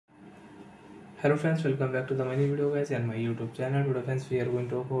Hello friends, welcome back to the mini video guys and my YouTube channel. Today friends we are going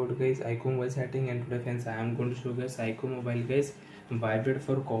to talk about guys iqoo mobile setting, and today friends I am going to show guys iqoo mobile guys vibrate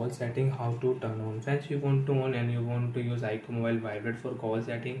for call setting, how to turn on. Friends, you want to on and you want to use iqoo mobile vibrate for call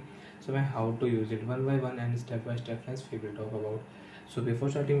setting, so how to use it one by one and step by step friends we will talk about. So before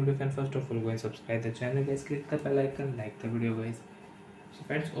starting video friends, first of all go and subscribe the channel guys, click the bell icon, like the video guys. So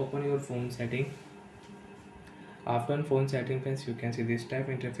friends, open your phone setting. After on phone setting friends, you can see this type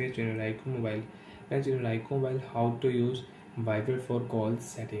interface in your iqoo mobile. Friends, in your iqoo mobile, how to use vibrate for calls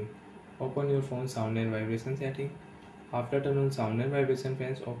setting. Open your phone sound and vibration setting. After turn on sound and vibration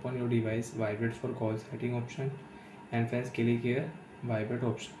friends, open your device vibrate for call setting option, and friends click here vibrate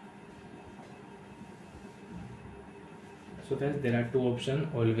option. So friends, there are two options,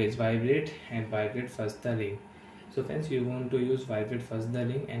 always vibrate and vibrate first the ring. So friends, you want to use vibrate first the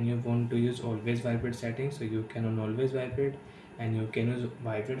ring and you want to use always vibrate setting, so you can on always vibrate and you can use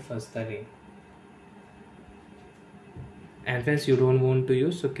vibrate first the ring. And friends, you don't want to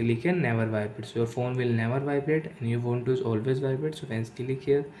use, so click here never vibrate, so your phone will never vibrate, and you want to use always vibrate, so friends click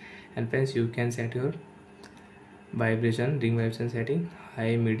here, and friends you can set your vibration ring vibration setting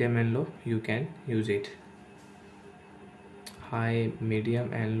high, medium and low. You can use it high,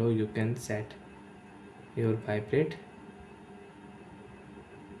 medium and low. You can set your vibrate,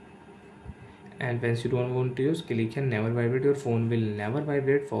 and friends you don't want to use, click here never vibrate. Your phone will never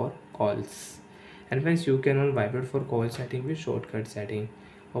vibrate for calls. And friends, you can on vibrate for call setting with shortcut setting.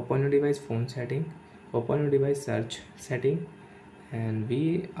 Open your device phone setting, open your device search setting, and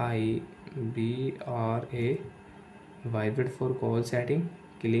vibrate vibrate for call setting,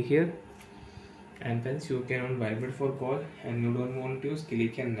 click here. And friends, you can on vibrate for call and you don't want to use,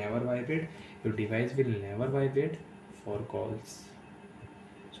 click here never vibrate. Your device will never vibrate for calls.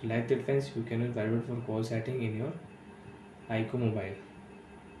 So like that friends, you can use vibrate for call setting in your iqoo mobile.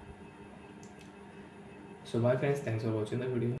 So bye friends, thanks for watching the video.